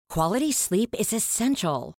Quality sleep is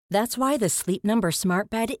essential. That's why the Sleep Number Smart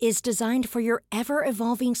Bed is designed for your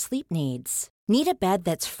ever-evolving sleep needs. Need a bed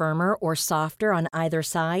that's firmer or softer on either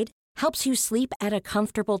side? Helps you sleep at a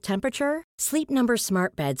comfortable temperature? Sleep Number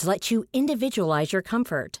Smart Beds let you individualize your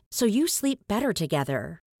comfort, so you sleep better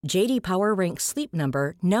together. J.D. Power ranks Sleep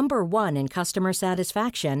Number number 1 in customer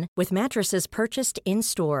satisfaction with mattresses purchased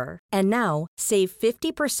in-store. And now, save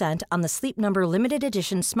 50% on the Sleep Number Limited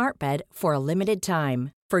Edition Smart Bed for a limited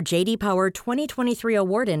time. For J.D. Power 2023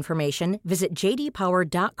 award information, visit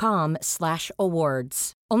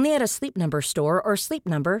jdpower.com/awards. Only at a Sleep Number store or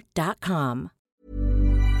sleepnumber.com.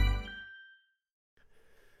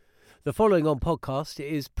 The following on podcast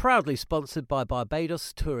is proudly sponsored by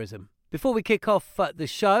Barbados Tourism. Before we kick off the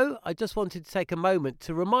show, I just wanted to take a moment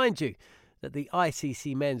to remind you that the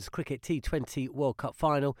ICC Men's Cricket T20 World Cup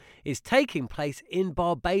Final is taking place in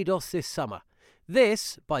Barbados this summer.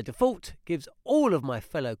 This, by default, gives all of my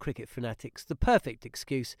fellow cricket fanatics the perfect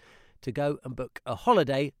excuse to go and book a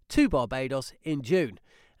holiday to Barbados in June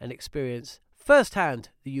and experience firsthand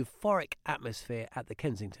the euphoric atmosphere at the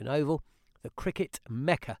Kensington Oval, the cricket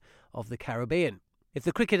mecca of the Caribbean. If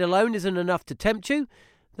the cricket alone isn't enough to tempt you,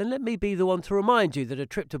 then let me be the one to remind you that a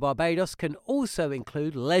trip to Barbados can also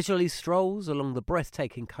include leisurely strolls along the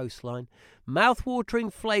breathtaking coastline, mouth-watering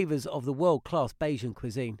flavours of the world-class Bajan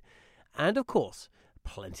cuisine, and, of course,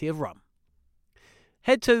 plenty of rum.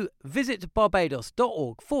 Head to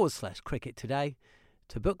visitbarbados.org/cricket today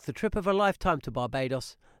to book the trip of a lifetime to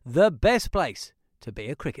Barbados, the best place to be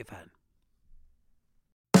a cricket fan.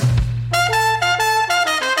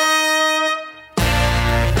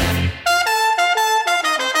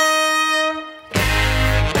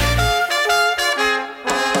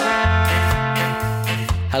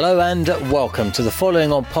 Hello and welcome to the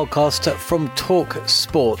following on podcast from Talk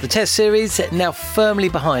Sport. The Test series now firmly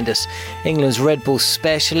behind us. England's Red Bull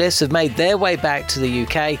specialists have made their way back to the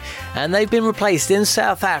UK and they've been replaced in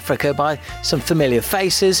South Africa by some familiar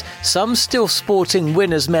faces, some still sporting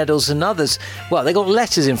winners' medals and others, well, they got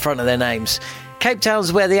letters in front of their names. Cape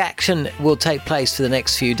Town's where the action will take place for the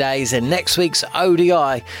next few days, and next week's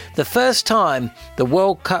ODI, the first time the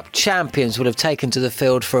World Cup champions will have taken to the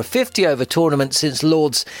field for a 50-over tournament since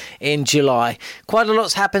Lord's in July. Quite a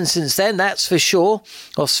lot's happened since then, that's for sure.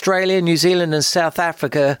 Australia, New Zealand and South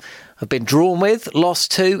Africa have been drawn with, lost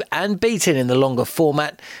to and beaten in the longer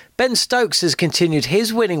format. Ben Stokes has continued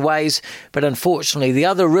his winning ways, but unfortunately the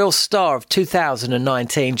other real star of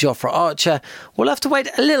 2019, Jofra Archer, will have to wait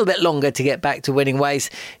a little bit longer to get back to winning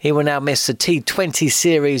ways. He will now miss the T20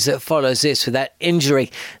 series that follows this with that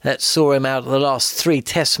injury that saw him out of the last 3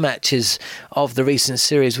 test matches of the recent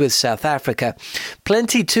series with South Africa.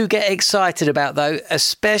 Plenty to get excited about though,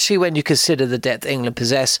 especially when you consider the depth England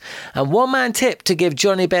possess. And one-man tip to give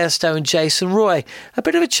Johnny Bairstow and Jason Roy a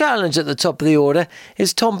bit of a challenge at the top of the order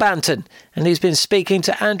is Tom Banton, and he's been speaking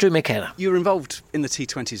to Andrew McKenna. You were involved in the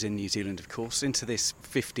T20s in New Zealand, of course, into this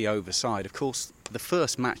 50-over side. Of course, the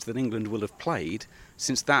first match that England will have played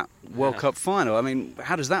since that World Cup final. I mean,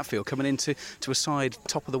 how does that feel, coming into a side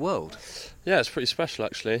top of the world? Yeah, it's pretty special,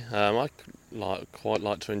 actually. I quite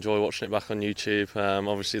like to enjoy watching it back on YouTube.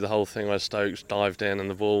 Obviously, the whole thing where Stokes dived in and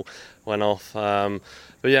the ball went off. But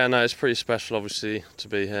yeah, no, it's pretty special, obviously, to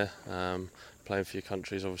be here. Playing for your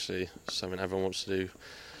country is obviously something everyone wants to do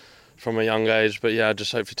from a young age, but yeah, I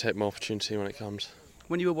just hopefully take my opportunity when it comes.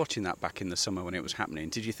 When you were watching that back in the summer when it was happening,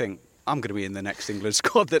 did you think, I'm going to be in the next England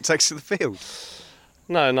squad that takes to the field?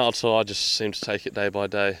 No, not at all. I just seem to take it day by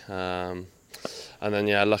day. And then,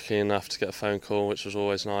 yeah, lucky enough to get a phone call, which was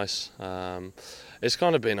always nice. It's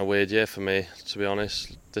kind of been a weird year for me, to be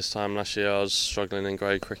honest. This time last year I was struggling in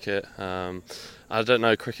grade cricket. I don't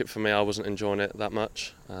know, cricket for me, I wasn't enjoying it that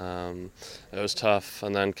much. It was tough,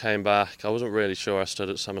 and then came back. I wasn't really sure I stood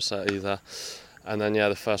at Somerset either. And then, yeah,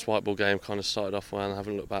 the first white ball game kind of started off well, and I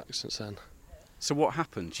haven't looked back since then. So what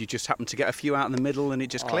happened? You just happened to get a few out in the middle and it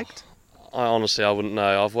just clicked? I wouldn't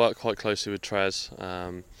know. I've worked quite closely with Trez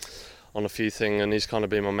on a few things, and he's kind of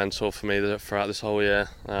been my mentor for me throughout this whole year.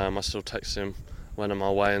 I still text him when I'm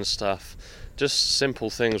away and stuff. Just simple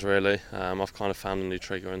things, really. I've kind of found a new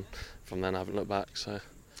trigger, and from then I haven't looked back. So,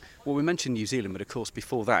 well, we mentioned New Zealand, but of course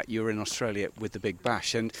before that you were in Australia with the Big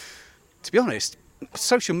Bash, and to be honest,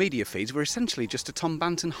 social media feeds were essentially just a Tom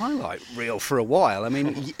Banton highlight reel for a while. I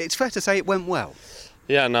mean, it's fair to say it went well.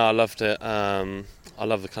 Yeah, no, I loved it. I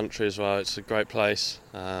love the country as well. It's a great place.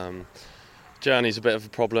 Journey's a bit of a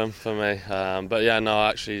problem for me, but yeah, no,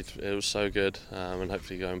 actually it was so good, and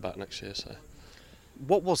hopefully going back next year. So,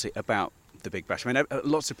 what was it about the Big Bash? I mean,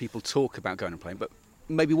 lots of people talk about going and playing, but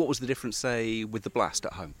maybe what was the difference, say, with the Blast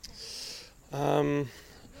at home?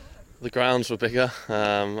 The grounds were bigger.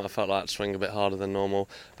 I felt like I'd swing a bit harder than normal.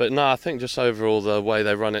 But no, I think just overall the way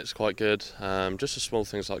they run it's quite good. Just the small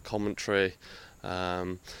things like commentary.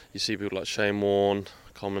 You see people like Shane Warne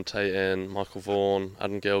commentating, Michael Vaughan,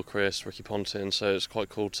 Adam Gilchrist, Ricky Ponting. So it's quite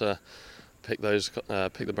cool to pick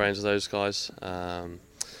the brains of those guys.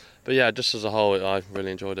 But yeah, just as a whole, I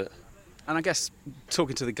really enjoyed it. And I guess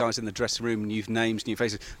talking to the guys in the dressing room, new names, new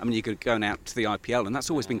faces, I mean, you're going out to the IPL, and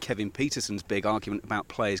that's always been Kevin Peterson's big argument about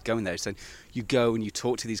players going there, saying you go and you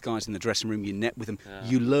talk to these guys in the dressing room, you net with them,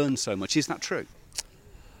 you learn so much. Is that true?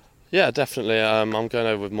 Yeah, definitely. I'm going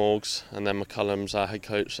over with Morgs, and then McCullum's our head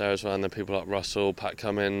coach there as well, and then people like Russell, Pat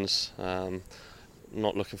Cummins.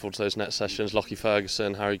 Not looking forward to those net sessions. Lockie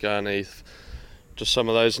Ferguson, Harry Gurneath. Just some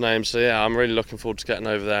of those names. So yeah, I'm really looking forward to getting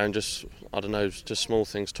over there and just small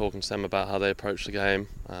things, talking to them about how they approach the game.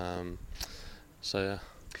 So yeah.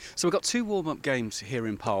 So we've got 2 warm-up games here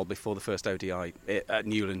in Pal before the first ODI at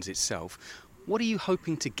Newlands itself. What are you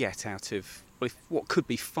hoping to get out of what could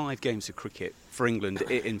be 5 games of cricket for England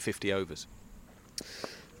in 50 overs?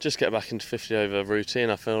 Just get back into 50 over routine.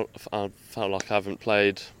 I felt like I haven't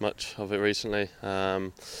played much of it recently.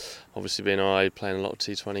 Obviously being away, playing a lot of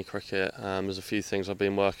T20 cricket. There's a few things I've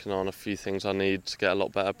been working on, a few things I need to get a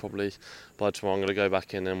lot better. Probably by tomorrow I'm going to go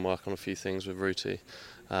back in and work on a few things with Ruti.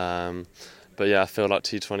 But yeah, I feel like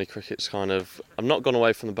T20 cricket's kind of... I've not gone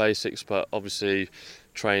away from the basics, but obviously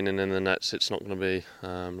training in the nets, it's not going to be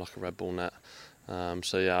like a red ball net.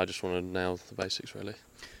 So yeah, I just want to nail the basics really.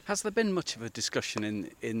 Has there been much of a discussion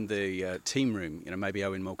in the team room? You know, maybe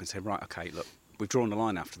Owen Morgan said, right, OK, look, we've drawn the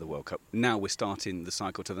line after the World Cup. Now we're starting the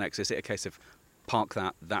cycle to the next. Is it a case of park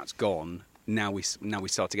that's gone, now we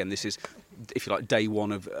start again? This is, if you like, day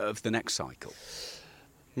one of the next cycle.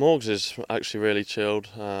 Morgs is actually really chilled.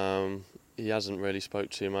 He hasn't really spoke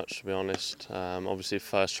too much, to be honest. Obviously,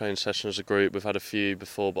 first training session as a group, we've had a few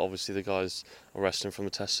before, but obviously the guys are resting from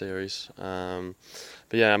the Test series.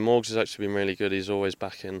 But yeah, Morgs has actually been really good. He's always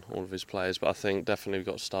backing all of his players, but I think definitely we've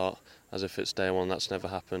got to start as if it's day one. That's never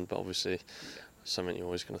happened, but obviously something you're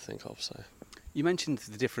always going to think of. So. You mentioned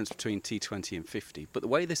the difference between T20 and 50, but the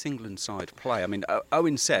way this England side play, I mean,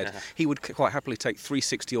 Owen said he would quite happily take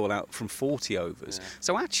 360 all out from 40 overs. Yeah.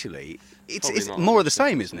 So actually, it's more of the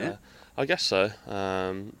same, isn't it? I guess so.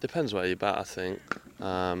 Depends where you bat, I think.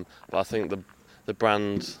 But I think the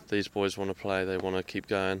brand these boys want to play, they want to keep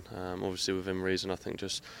going. Obviously within reason, I think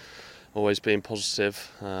just always being positive,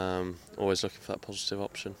 always looking for that positive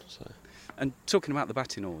option. So. And talking about the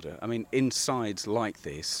batting order, I mean, in sides like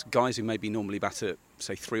this, guys who maybe normally bat at,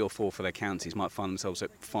 say, 3 or 4 for their counties might find themselves at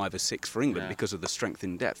 5 or 6 for England because of the strength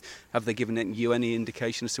in depth. Have they given you any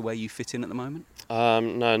indication as to where you fit in at the moment? No,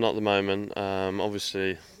 not at the moment.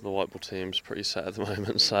 Obviously, the white ball team's pretty set at the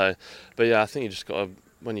moment. So, but yeah, I think you just got to,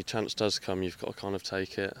 when your chance does come, you've got to kind of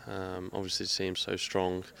take it. Obviously, the team's so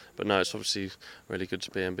strong. But no, it's obviously really good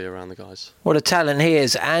to be around the guys. What a talent he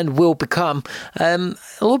is and will become. It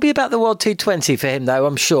will be about the World T20 for him, though,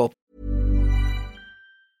 I'm sure.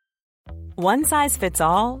 One size fits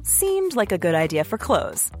all seemed like a good idea for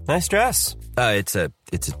clothes. Nice dress. It's a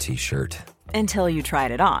T-shirt. Until you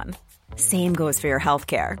tried it on. Same goes for your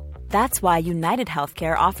healthcare. That's why United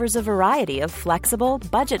Healthcare offers a variety of flexible,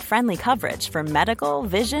 budget-friendly coverage for medical,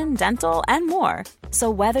 vision, dental, and more. So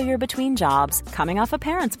whether you're between jobs, coming off a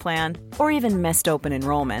parent's plan, or even missed open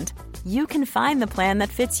enrollment, you can find the plan that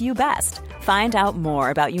fits you best. Find out more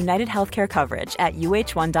about United Healthcare coverage at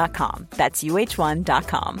uh1.com. That's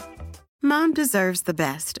uh1.com. Mom deserves the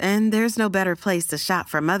best, and there's no better place to shop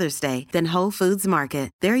for Mother's Day than Whole Foods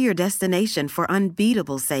Market. They're your destination for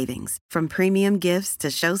unbeatable savings, from premium gifts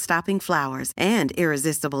to show-stopping flowers and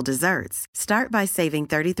irresistible desserts. Start by saving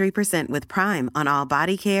 33% with Prime on all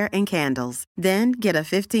body care and candles. Then get a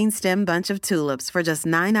 15-stem bunch of tulips for just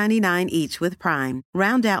 $9.99 each with Prime.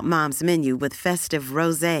 Round out Mom's menu with festive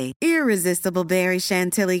rosé, irresistible berry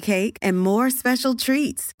chantilly cake, and more special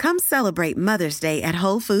treats. Come celebrate Mother's Day at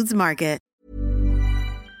Whole Foods Market.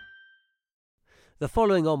 The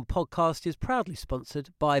following on podcast is proudly sponsored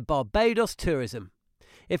by Barbados Tourism.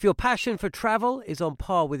 If your passion for travel is on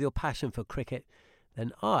par with your passion for cricket,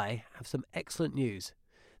 then I have some excellent news.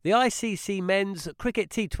 The ICC Men's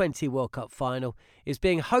Cricket T20 World Cup Final is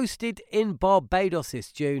being hosted in Barbados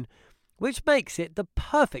this June, which makes it the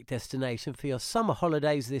perfect destination for your summer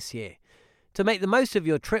holidays this year. To make the most of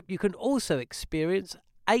your trip, you can also experience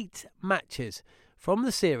 8 matches from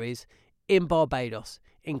the series in Barbados,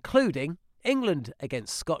 including England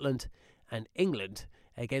against Scotland and England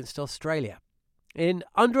against Australia. In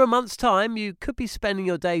under a month's time, you could be spending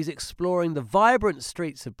your days exploring the vibrant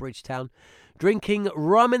streets of Bridgetown, drinking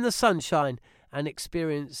rum in the sunshine and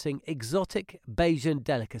experiencing exotic Bajan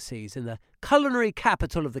delicacies in the culinary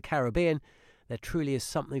capital of the Caribbean, there truly is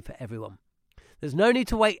something for everyone. There's no need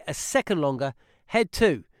to wait a second longer. Head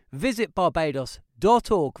to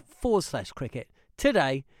visitbarbados.org/cricket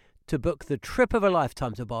today to book the trip of a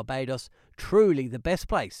lifetime to Barbados. Truly the best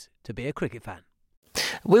place to be a cricket fan.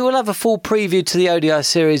 We will have a full preview to the ODI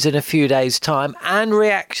series in a few days' time and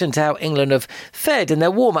reaction to how England have fared in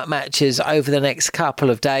their warm-up matches over the next couple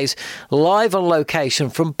of days, live on location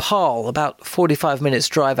from Paarl, about 45 minutes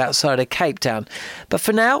drive outside of Cape Town. But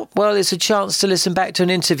for now, well, it's a chance to listen back to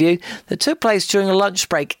an interview that took place during a lunch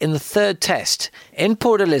break in the third test in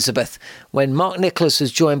Port Elizabeth when Mark Nicholas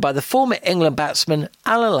was joined by the former England batsman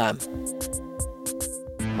Alan Lamb.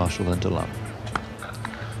 Marshall into Lamb.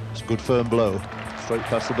 It's a good firm blow. Straight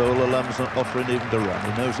past the bowler, Lamb's not offering even to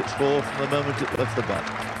run. He knows it's four from the moment it left the bat.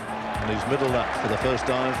 And he's middle that for the first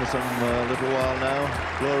time for some little while now.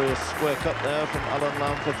 Glorious square cut there from Alan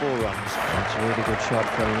Lamb for 4 runs. That's a really good shot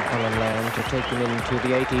from Alan Lamb to take them into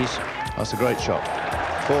the 80s. That's a great shot.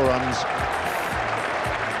 4 runs.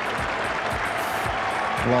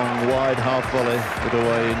 Long, wide half volley, put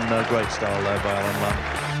away in great style there by Alan Lamb.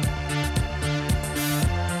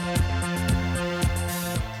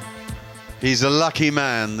 He's a lucky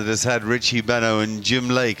man that has had Richie Benaud and Jim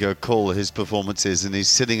Laker call his performances, and he's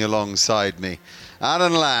sitting alongside me.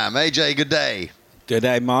 Alan Lamb, AJ, good day. Good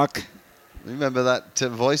day, Mark. Remember that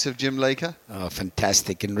voice of Jim Laker? Oh,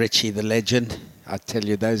 fantastic. And Richie, the legend. I tell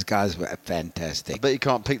you, those guys were fantastic. I bet you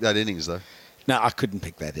can't pick that innings, though. No, I couldn't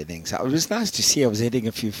pick that innings. It was nice to see I was hitting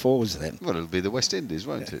a few fours then. Well, it'll be the West Indies,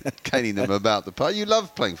 won't it? Caning them about the park. You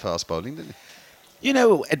loved playing fast bowling, didn't you? You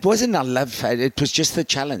know, it wasn't a love, it was just the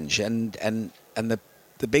challenge. And the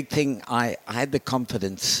big thing, I had the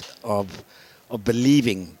confidence of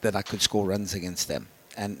believing that I could score runs against them.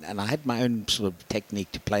 And I had my own sort of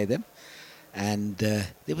technique to play them. And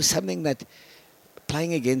there was something that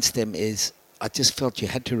playing against them is, I just felt you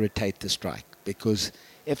had to rotate the strike. Because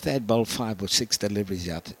if they had bowled 5 or 6 deliveries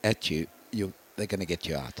out at you, they're going to get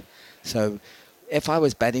you out. So if I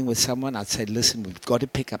was batting with someone, I'd say, listen, we've got to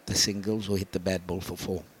pick up the singles or hit the bad ball for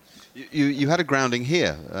 4. You had a grounding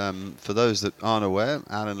here. For those that aren't aware,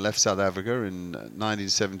 Alan left South Africa in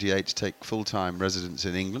 1978 to take full-time residence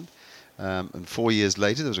in England. And 4 years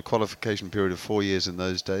later, there was a qualification period of 4 years in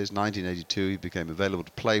those days. 1982, he became available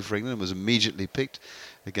to play for England and was immediately picked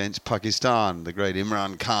against Pakistan, the great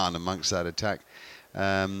Imran Khan amongst that attack.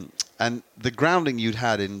 And the grounding you'd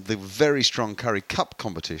had in the very strong Currie Cup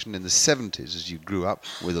competition in the 70s as you grew up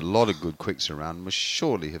with a lot of good quicks around must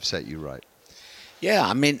surely have set you right. Yeah,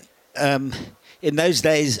 I mean, in those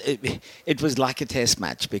days, it was like a test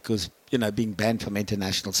match because, you know, being banned from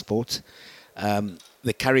international sports,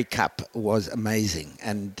 the Currie Cup was amazing.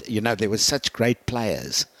 And, you know, there were such great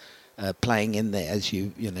players playing in there, as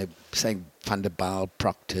you know, saying Van der Baal,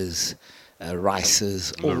 Proctors,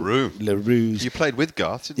 Rices, LaRue's. You played with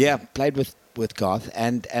Garth, didn't you? Yeah, played with Garth.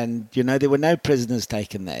 And you know, there were no prisoners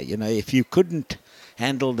taken there. You know, if you couldn't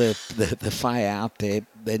handle the fire out there,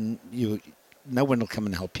 then no one will come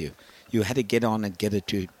and help you. You had to get on and get it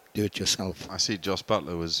to do it yourself. I see Jos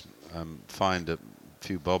Buttler was fined a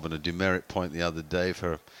few bob and a demerit point the other day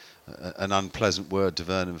for an unpleasant word to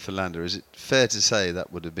Vernon Philander. Is it fair to say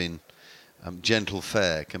that would have been gentle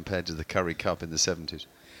fare compared to the Currie Cup in the 70s?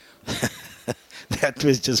 That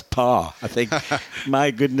was just par. I think,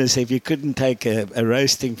 my goodness, if you couldn't take a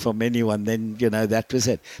roasting from anyone, then, you know, that was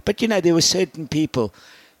it. But, you know, there were certain people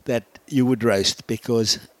that you would roast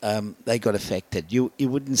because they got affected. You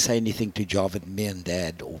wouldn't say anything to Javed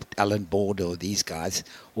Miandad or Alan Border or these guys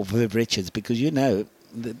or Viv Richards because, you know,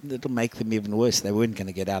 it'll make them even worse. They weren't going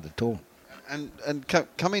to get out at all. And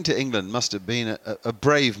coming to England must have been a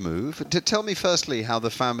brave move. Tell me firstly how the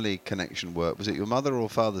family connection worked. Was it your mother or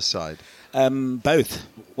father's side? Both.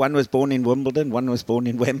 One was born in Wimbledon, one was born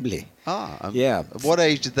in Wembley. Yeah. At what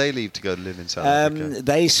age did they leave to go to live in South Africa?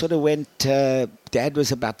 They sort of went, Dad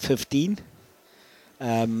was about 15,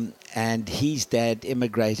 and his dad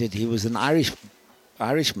immigrated. He was an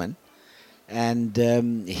Irishman,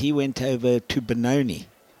 and he went over to Benoni,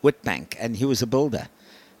 Witbank, and he was a builder.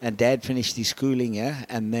 And Dad finished his schooling here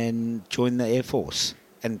and then joined the Air Force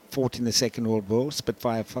and fought in the Second World War,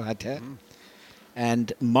 Spitfire fighter.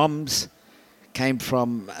 And Mom's came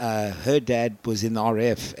from, her dad was in the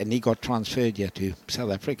RAF and he got transferred here to South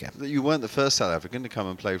Africa. You weren't the first South African to come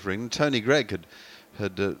and play for England. Tony Greig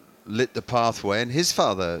had lit the pathway, and his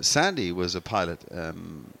father, Sandy, was a pilot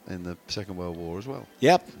in the Second World War as well.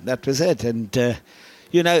 Yep, that was it. And,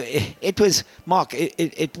 you know, it was, Mark,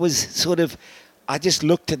 it was sort of, I just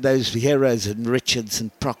looked at those heroes and Richards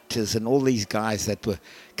and Proctors and all these guys that were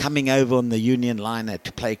coming over on the Union liner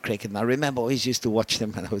to play cricket. And I remember I always used to watch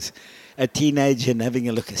them when I was a teenager and having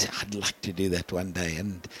a look. I said, I'd like to do that one day.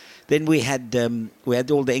 And then we had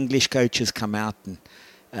all the English coaches come out and,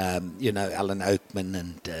 Alan Oakman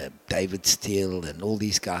and David Steele and all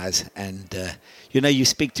these guys. And, you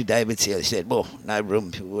speak to David Steele, he said, well, no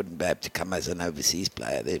room. He wouldn't be able to come as an overseas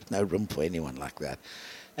player. There's no room for anyone like that.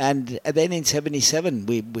 And then in 77,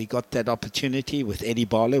 we got that opportunity with Eddie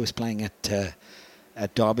Barlow, who was playing at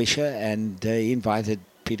Derbyshire, and he invited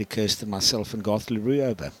Peter Kirsten, myself, and Garth LaRue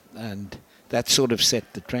over. And that sort of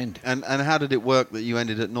set the trend. And how did it work that you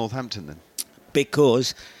ended at Northampton then?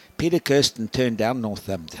 Because Peter Kirsten turned down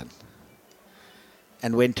Northampton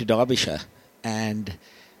and went to Derbyshire. And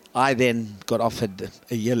I then got offered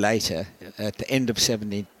a year later, at the end of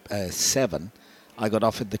 77, I got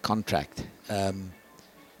offered the contract.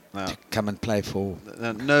 To come and play for...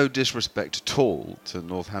 No disrespect at all to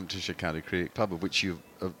Northamptonshire County Cricket Club, of which you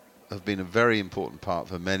have been a very important part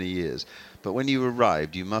for many years. But when you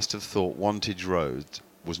arrived, you must have thought Wantage Road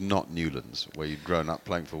was not Newlands, where you'd grown up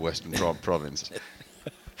playing for Western Province.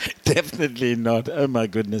 Definitely not. Oh, my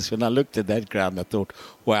goodness. When I looked at that ground, I thought,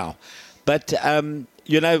 wow. But, when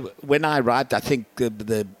I arrived, I think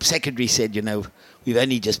the secretary said, we've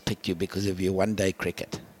only just picked you because of your one-day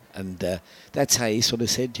cricket. And that's how he sort of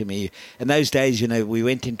said to me. In those days, we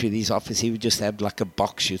went into these offices. He would just have like a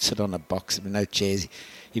box. You'd sit on a box with no chairs.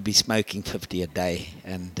 He'd be smoking 50 a day.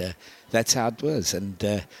 And that's how it was. And,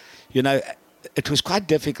 it was quite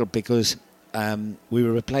difficult because we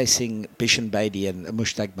were replacing Bishan Bedi and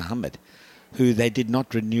Mushtaq Mohammed, who they did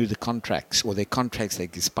not renew the contracts, or their contracts they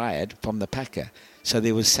expired from the Packer. So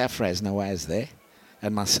there was Safraz Nawaz there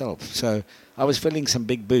and myself. So I was filling some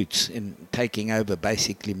big boots in taking over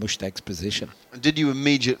basically Mushtaq's position. Did you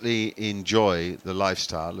immediately enjoy the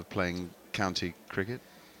lifestyle of playing county cricket?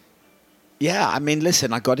 Yeah, I mean,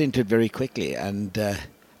 listen, I got into it very quickly, and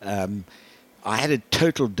I had a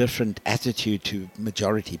total different attitude to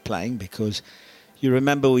majority playing, because you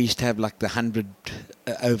remember we used to have like the 100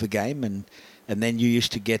 over game, and then you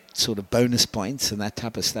used to get sort of bonus points and that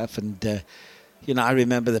type of stuff, and I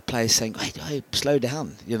remember the players saying, hey, slow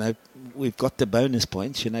down, we've got the bonus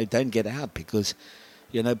points, don't get out, because,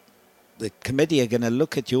 the committee are going to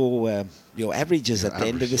look at your averages at the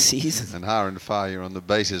end of the season. And hire and fire you on the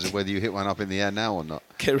basis of whether you hit one up in the air now or not.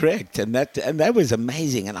 Correct. And that was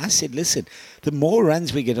amazing. And I said, listen, the more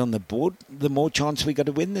runs we get on the board, the more chance we got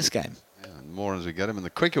to win this game. Yeah, and more runs we get them, and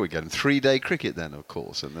the quicker we get them. 3-day cricket then, of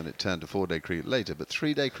course, and then it turned to 4-day cricket later. But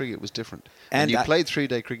 3-day cricket was different. And you played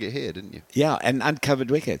 3-day cricket here, didn't you? Yeah, and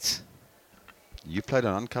uncovered wickets. You played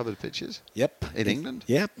on uncovered pitches? Yep. In England?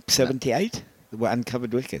 Yep, 78. There were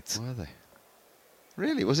uncovered wickets. Were they?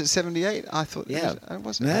 Really? Was it 78? I thought it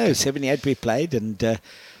wasn't. No, okay. 78 we played, and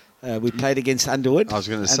we played against Underwood. I was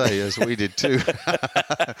going to say, yes, we did too.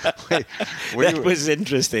 That was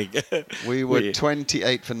interesting. We were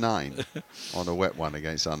 28 for 9 on a wet one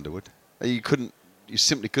against Underwood. You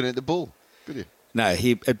simply couldn't hit the ball, could you? No,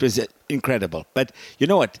 it was incredible. But you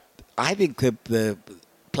know what? I think the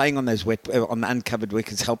playing on those on the uncovered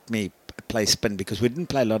wickets helped me play spin, because we didn't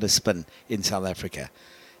play a lot of spin in South Africa.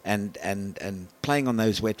 And playing on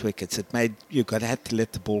those wet wickets, it made you had to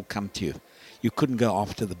let the ball come to you. You couldn't go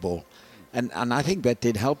after the ball. And I think that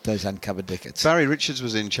did help those uncovered wickets. Barry Richards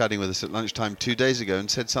was in chatting with us at lunchtime 2 days ago and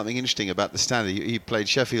said something interesting about the standard. He played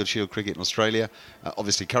Sheffield Shield cricket in Australia,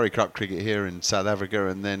 obviously Currie Cup cricket here in South Africa,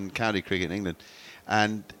 and then county cricket in England.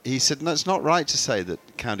 And he said, no, it's not right to say that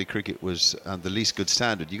county cricket was the least good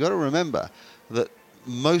standard. You've got to remember that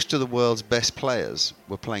most of the world's best players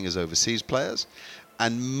were playing as overseas players,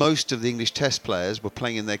 and most of the English test players were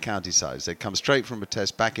playing in their county sides. They'd come straight from a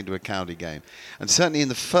test back into a county game. And certainly in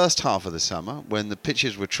the first half of the summer, when the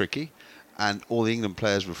pitches were tricky and all the England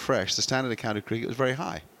players were fresh, the standard of county cricket was very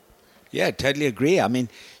high. Yeah, I totally agree. I mean,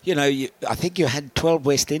 I think you had 12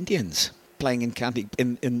 West Indians playing in county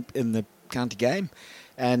in the county game,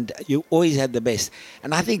 and you always had the best.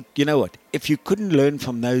 And I think, you know what, if you couldn't learn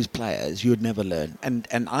from those players, you would never learn. And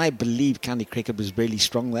I believe county cricket was really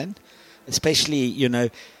strong then. Especially,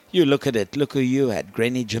 you look at it. Look who you had: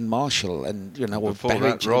 Greenwich and Marshall, and before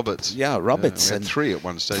that, Roberts. Yeah, Roberts. We had 3 at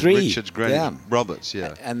one stage. 3, Richards, Greenwich, Roberts.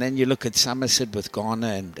 Yeah. And then you look at Somerset with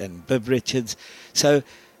Garner and Viv Richards. So,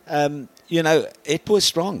 it was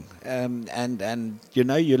strong, and you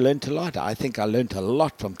learnt a lot. I think I learnt a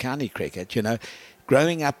lot from county cricket.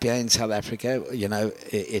 Growing up here in South Africa,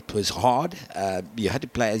 it was hard. You had to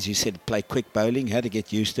play, as you said, play quick bowling. You had to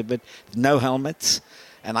get used to it. No helmets.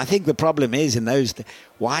 And I think the problem is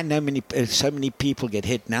why so many people get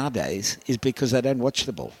hit nowadays is because they don't watch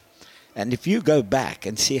the ball. And if you go back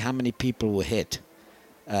and see how many people were hit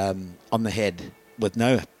on the head with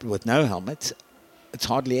no helmets, it's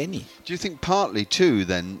hardly any. Do you think partly too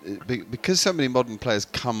then, because so many modern players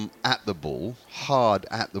come at the ball, hard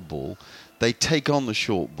at the ball, they take on the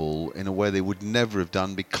short ball in a way they would never have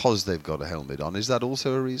done because they've got a helmet on? Is that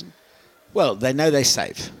also a reason? Well, they know they're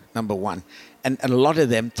safe, number one. And a lot of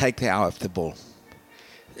them take their eye off the ball.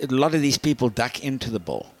 A lot of these people duck into the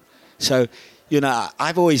ball. So,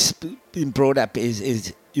 I've always been brought up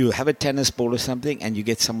is you have a tennis ball or something and you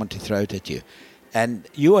get someone to throw it at you. And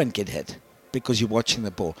you won't get hit because you're watching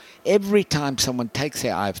the ball. Every time someone takes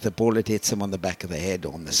their eye off the ball, it hits them on the back of the head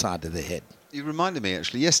or on the side of the head. You reminded me,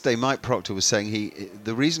 actually, yesterday Mike Proctor was saying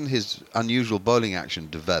the reason his unusual bowling action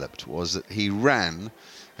developed was that he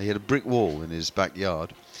had a brick wall in his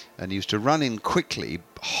backyard, and he used to run in quickly,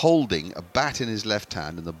 holding a bat in his left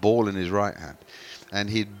hand and the ball in his right hand. And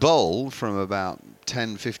he'd bowl from about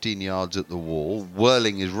 10, 15 yards at the wall,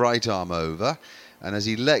 whirling his right arm over. And as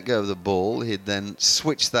he let go of the ball, he'd then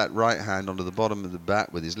switch that right hand onto the bottom of the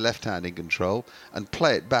bat with his left hand in control and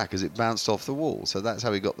play it back as it bounced off the wall. So that's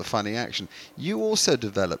how he got the funny action. You also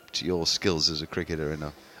developed your skills as a cricketer in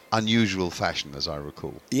an unusual fashion, as I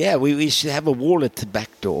recall. Yeah, we used to have a wall at the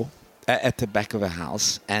back door, at the back of a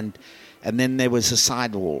house, and then there was a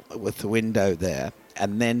side wall with the window there,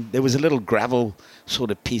 and then there was a little gravel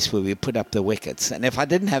sort of piece where we put up the wickets. And if I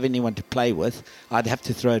didn't have anyone to play with, I'd have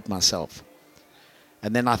to throw it myself.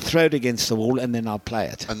 And then I'd throw it against the wall, and then I'd play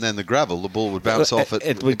it. And then the ball would bounce off at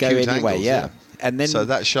it would go anyway, angles, yeah. And then so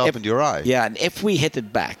that sharpened your eye. Yeah, and if we hit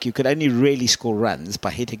it back, you could only really score runs by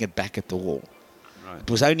hitting it back at the wall. Right. It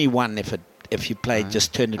was only one if you played,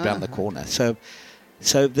 just turned it around the corner. So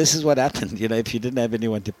this is what happened. If you didn't have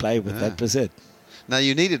anyone to play with, that was it. Now,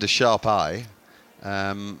 you needed a sharp eye.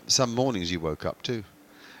 Some mornings you woke up too.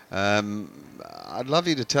 I'd love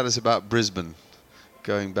you to tell us about Brisbane,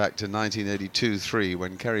 going back to 1982-3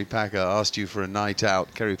 when Kerry Packer asked you for a night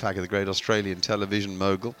out. Kerry Packer, the great Australian television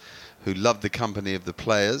mogul, who loved the company of the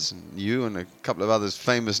players, and you and a couple of others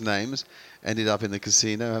famous names ended up in the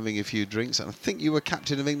casino having a few drinks. And I think you were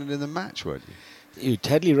captain of England in the match, weren't you? You're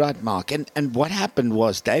totally right, Mark. And what happened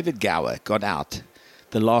was David Gower got out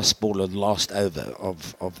the last ball of the last over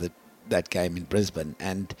of that game in Brisbane.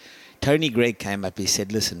 And Tony Gregg came up, he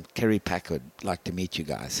said, listen, Kerry Packer would like to meet you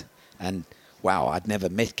guys. And wow, I'd never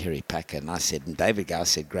met Kerry Packer. And I said, and David Gower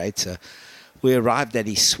said, great. So we arrived at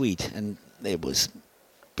his suite and there was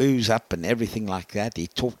booze up and everything like that. He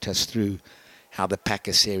talked us through how the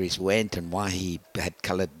Packer series went and why he had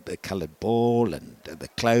a coloured ball and the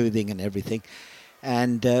clothing and everything.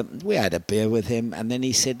 And we had a beer with him, and then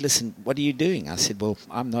he said, listen, what are you doing? I said, well,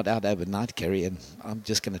 I'm not out overnight, Kerry, and I'm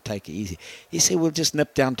just going to take it easy. He said, we'll just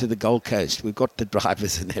nip down to the Gold Coast. We've got the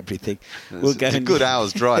drivers and everything. It's a good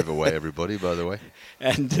hour's drive away, everybody, by the way.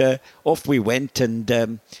 And off we went,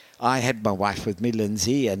 and I had my wife with me,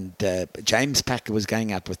 Lindsay, and James Packer was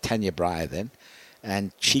going out with Tanya Breyer then,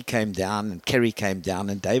 and she came down, and Kerry came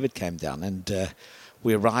down, and David came down, and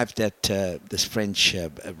we arrived at this French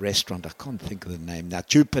restaurant. I can't think of the name now.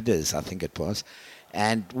 Jupiter's, I think it was.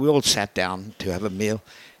 And we all sat down to have a meal.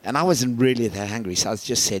 And I wasn't really that hungry, so I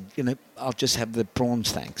just said, I'll just have the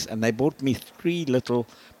prawns, thanks. And they bought me 3 little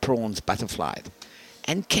prawns butterflied.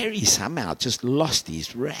 And Kerry somehow just lost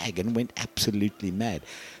his rag and went absolutely mad.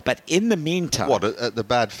 But in the meantime... What, at the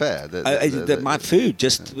bad fare? My food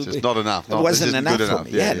just not enough. It wasn't enough for me.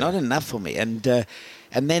 Yeah, not enough for me. And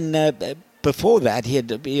then... before that, he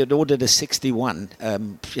had ordered a 61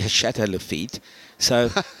 Chateau Lafite, so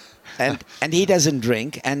and he doesn't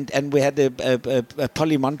drink, and we had a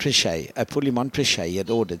Polymontrachet he had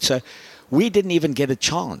ordered, so we didn't even get a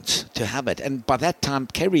chance to have it. And by that time,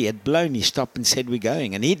 Kerry had blown his stop and said we're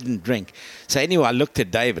going, and he didn't drink. So anyway, I looked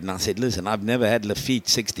at David and I said, listen, I've never had Lafite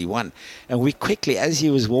 61. And we quickly, as he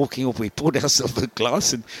was walking off, we poured ourselves a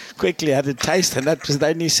glass and quickly had a taste, and that was the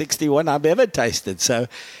only 61 I've ever tasted. So,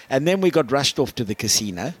 and then we got rushed off to the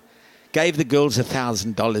casino, gave the girls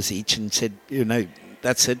 $1,000 each and said,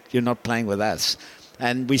 that's it, you're not playing with us.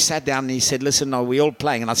 And we sat down and he said, listen, are we all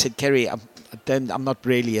playing? And I said, Kerry, I'm not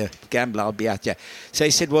really a gambler, I'll be out here. So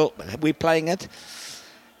he said, well, we're playing it.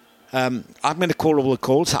 I'm going to call all the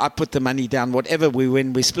calls. So I put the money down. Whatever we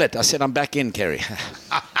win, we split. I said, I'm back in, Kerry.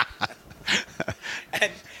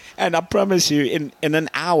 and I promise you, in an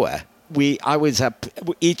hour, we were up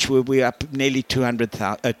nearly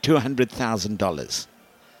 $200,000.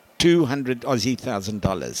 $200,000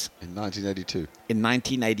 Aussie. In 1982. In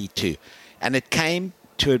 1982. And it came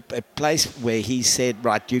to a place where he said,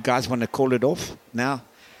 right, you guys want to call it off now?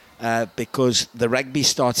 because the rugby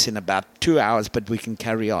starts in about 2 hours, but we can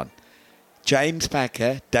carry on. James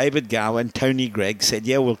Packer, David Gowan, Tony Gregg said,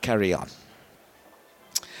 yeah, we'll carry on.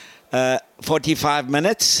 45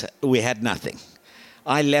 minutes, we had nothing.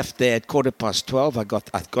 I left there at 12:15.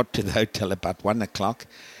 I got to the hotel about 1 o'clock,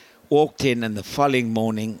 walked in, and the following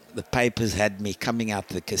morning, the papers had me coming out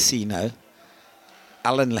the casino.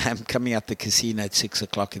 Alan Lamb coming out the casino at 6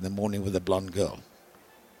 o'clock in the morning with a blonde girl.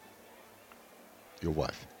 Your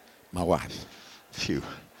wife? My wife. Phew.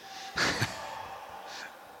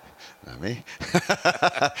 Not me.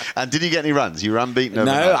 And did you get any runs? You were unbeaten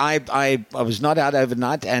overnight? No, I was not out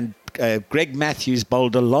overnight, and Greg Matthews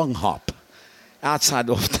bowled a long hop outside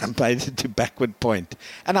off Tampere to backward point.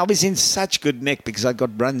 And I was in such good nick because I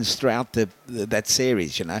got runs throughout that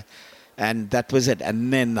series, you know. And that was it.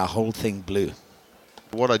 And then the whole thing blew.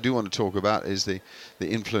 What I do want to talk about is the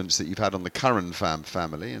influence that you've had on the Curran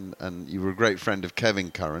family. And you were a great friend of Kevin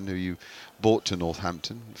Curran, who you brought to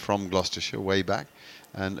Northampton from Gloucestershire way back.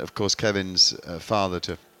 And, of course, Kevin's father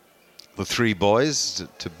to the three boys,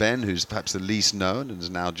 to Ben, who's perhaps the least known and has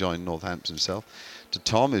now joined Northampton himself, to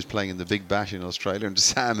Tom, who's playing in the Big Bash in Australia, and to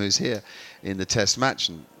Sam, who's here in the Test match.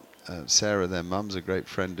 And Sarah, their mum's a great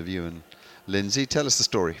friend of you and Lindsay. Tell us the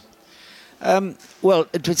story. Well,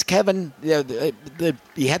 it was Kevin. You know,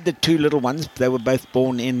 he had the two little ones. They were both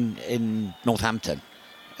born in Northampton.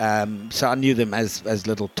 So I knew them as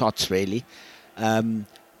little tots, really.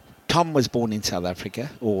 Tom was born in South Africa,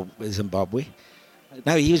 or Zimbabwe.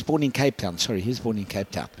 No, he was born in Cape Town. Sorry, he was born in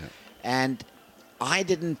Cape Town. Yeah. And I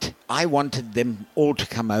wanted them all to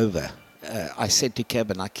come over. I said to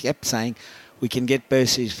Kevin, I kept saying, we can get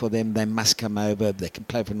bursaries for them. They must come over. They can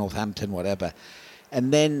play for Northampton, whatever.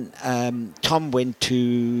 And then Tom went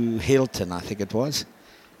to Hilton, I think it was.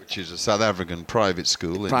 Which is a South African private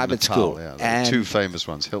school. Private in school. Yeah, there are two famous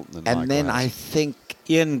ones, Hilton and then I think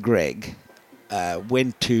Ian Gregg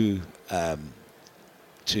went to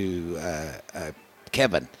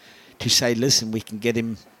Kevin to say, listen, we can get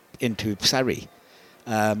him into Surrey.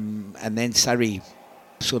 And then Surrey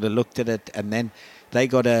sort of looked at it, and then they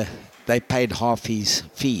paid half his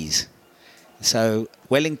fees. So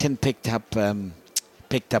Wellington picked up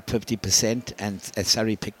 50%, and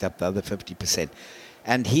Surrey picked up the other 50%.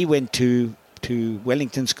 And he went to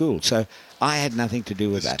Wellington School. So I had nothing to do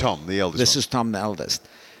with that. This is Tom, the eldest. This is Tom, the eldest.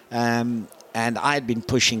 And I had been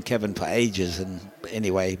pushing Kevin for ages. And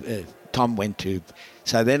anyway, Tom went to...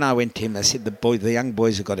 So then I went to him. I said, the young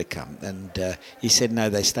boys have got to come. And he said, no,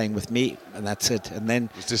 they're staying with me. And that's it. And then...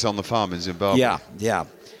 Was this on the farm in Zimbabwe? Yeah.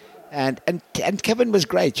 And Kevin was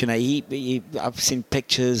great. You know, I've seen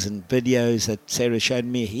pictures and videos that Sarah showed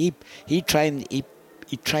me. He trained... He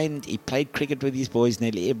played cricket with his boys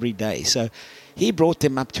nearly every day. So he brought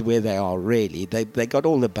them up to where they are, really. They got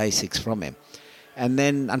all the basics from him. And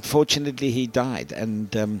then, unfortunately, he died.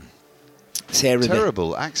 And Sarah...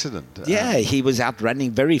 Terrible accident. Yeah, he was out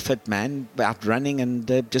running, very fit man, out running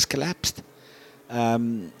and just collapsed.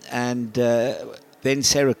 Then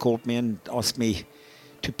Sarah called me and asked me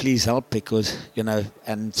to please help because, you know...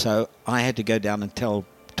 And so I had to go down and tell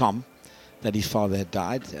Tom that his father had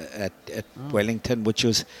died at Wellington, which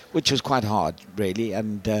was quite hard, really.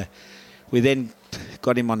 And we then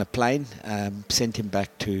got him on a plane, sent him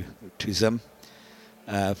back to Zim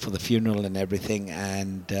for the funeral and everything.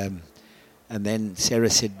 And then Sarah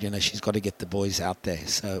said, you know, she's got to get the boys out there.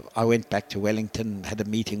 So I went back to Wellington, had a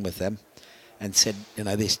meeting with them, and said, you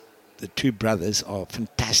know, the two brothers are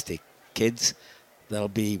fantastic kids. They'll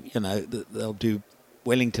be, you know, they'll do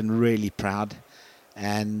Wellington really proud.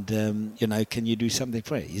 And, you know, can you do something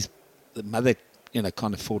for it? The mother, you know,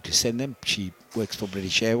 can't afford to send them. She works for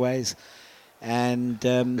British Airways. And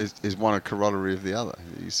is one a corollary of the other?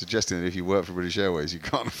 You're suggesting that if you work for British Airways, you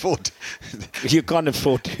can't afford to... You can't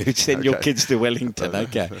afford to send your kids to Wellington,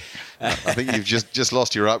 okay. I think you've just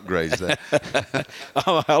lost your upgrades there.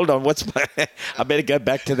 Oh, hold on. I better go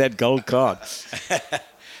back to that gold card.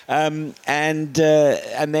 And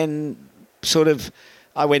then sort of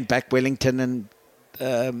I went back Wellington and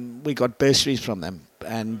we got bursaries from them.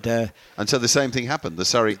 And so the same thing happened. The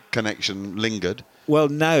Surrey connection lingered. Well,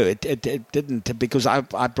 no, it didn't, because I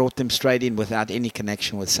brought them straight in without any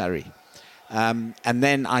connection with Surrey. And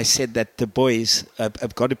then I said that the boys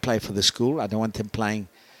have got to play for the school. I don't want them playing,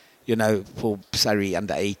 you know, for Surrey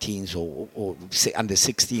under 18s or under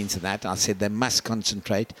 16s and that. I said they must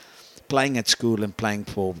concentrate playing at school and playing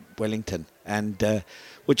for Wellington, and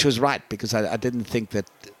which was right, because I didn't think that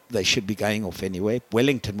they should be going off anywhere.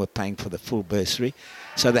 Wellington were paying for the full bursary,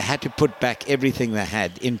 so they had to put back everything they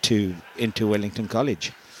had into Wellington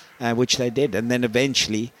College, which they did. And then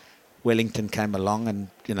eventually Wellington came along and,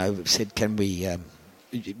 you know, said, can we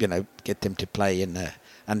get them to play in the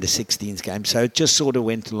under 16s game. So it just sort of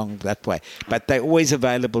went along that way. But they're always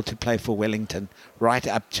available to play for Wellington right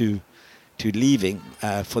up to leaving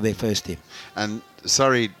for their first team. And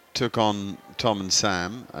Surrey took on Tom and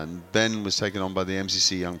Sam, and Ben was taken on by the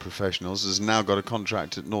MCC Young Professionals, has now got a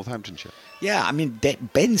contract at Northamptonshire. Yeah, I mean,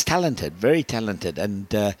 Ben's talented, very talented.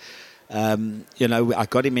 And, I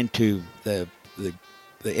got him into the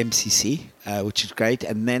MCC, which is great.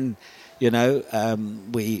 And then,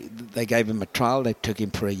 they gave him a trial. They took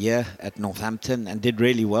him for a year at Northampton and did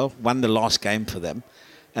really well, won the last game for them,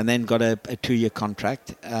 and then got a 2-year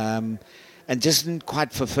contract. And just didn't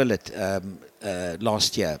quite fulfill it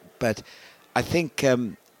last year. But I think,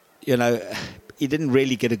 he didn't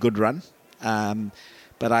really get a good run.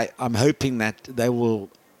 But I'm hoping that they will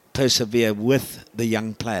persevere with the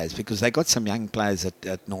young players, because they got some young players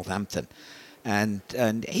at Northampton. And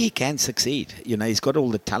he can succeed. He's got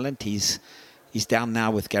all the talent. He's down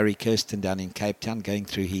now with Gary Kirsten down in Cape Town, going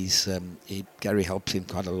through Gary helps him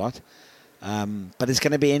quite a lot. But it's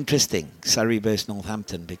going to be interesting, Surrey versus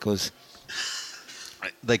Northampton, because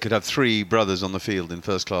they could have 3 brothers on the field in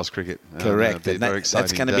first-class cricket. Correct. Be a very exciting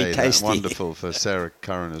that's going to be tasty. That's wonderful for Sarah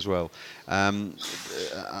Curran as well.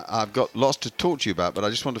 I've got lots to talk to you about, but I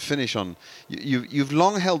just want to finish on... You've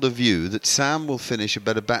long held a view that Sam will finish a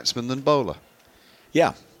better batsman than bowler.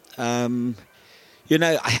 Yeah. I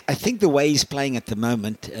think the way he's playing at the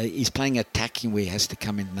moment, he's playing attacking where he has to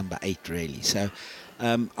come in number 8, really. So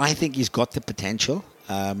I think he's got the potential.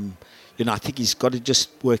 I think he's got to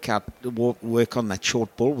just work on that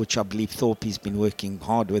short ball, which I believe Thorpe has been working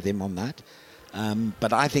hard with him on that.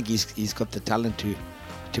 But I think he's got the talent to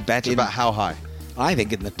bat in. About how high? I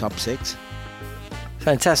think in the top 6.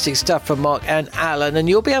 Fantastic stuff from Mark and Alan, and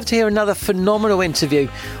you'll be able to hear another phenomenal interview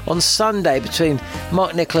on Sunday between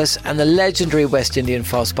Mark Nicholas and the legendary West Indian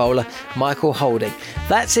fast bowler Michael Holding.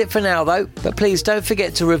 That's it for now though, but please don't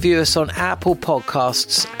forget to review us on Apple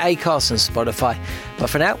Podcasts, Acast and Spotify. But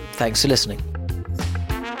for now, thanks for listening.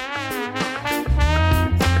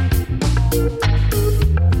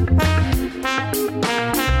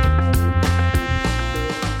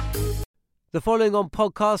 The following on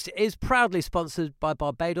podcast is proudly sponsored by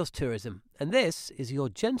Barbados Tourism, and this is your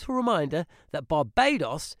gentle reminder that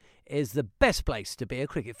Barbados is the best place to be a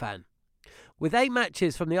cricket fan. With 8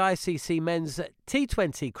 matches from the ICC Men's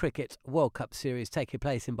T20 Cricket World Cup Series taking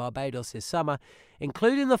place in Barbados this summer,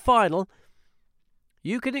 including the final,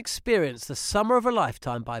 you can experience the summer of a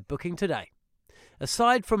lifetime by booking today.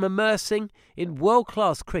 Aside from immersing in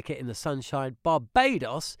world-class cricket in the sunshine,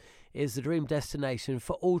 Barbados is the dream destination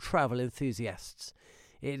for all travel enthusiasts.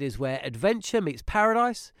 It is where adventure meets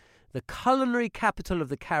paradise, the culinary capital of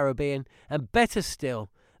the Caribbean, and better still,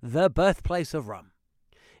 the birthplace of rum.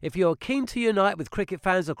 If you're keen to unite with cricket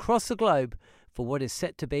fans across the globe for what is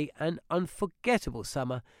set to be an unforgettable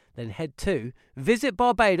summer, then head to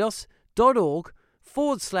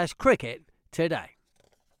visitbarbados.org/cricket today.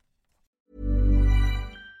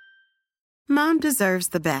 Mom deserves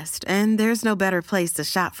the best, and there's no better place to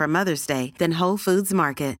shop for Mother's Day than Whole Foods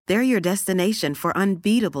Market. They're your destination for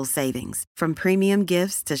unbeatable savings, from premium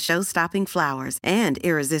gifts to show-stopping flowers and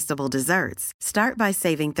irresistible desserts. Start by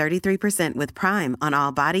saving 33% with Prime on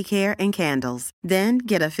all body care and candles. Then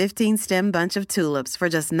get a 15-stem bunch of tulips for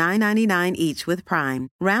just $9.99 each with Prime.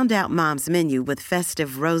 Round out Mom's menu with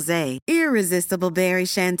festive rosé, irresistible berry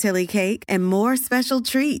chantilly cake, and more special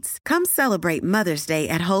treats. Come celebrate Mother's Day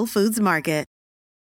at Whole Foods Market.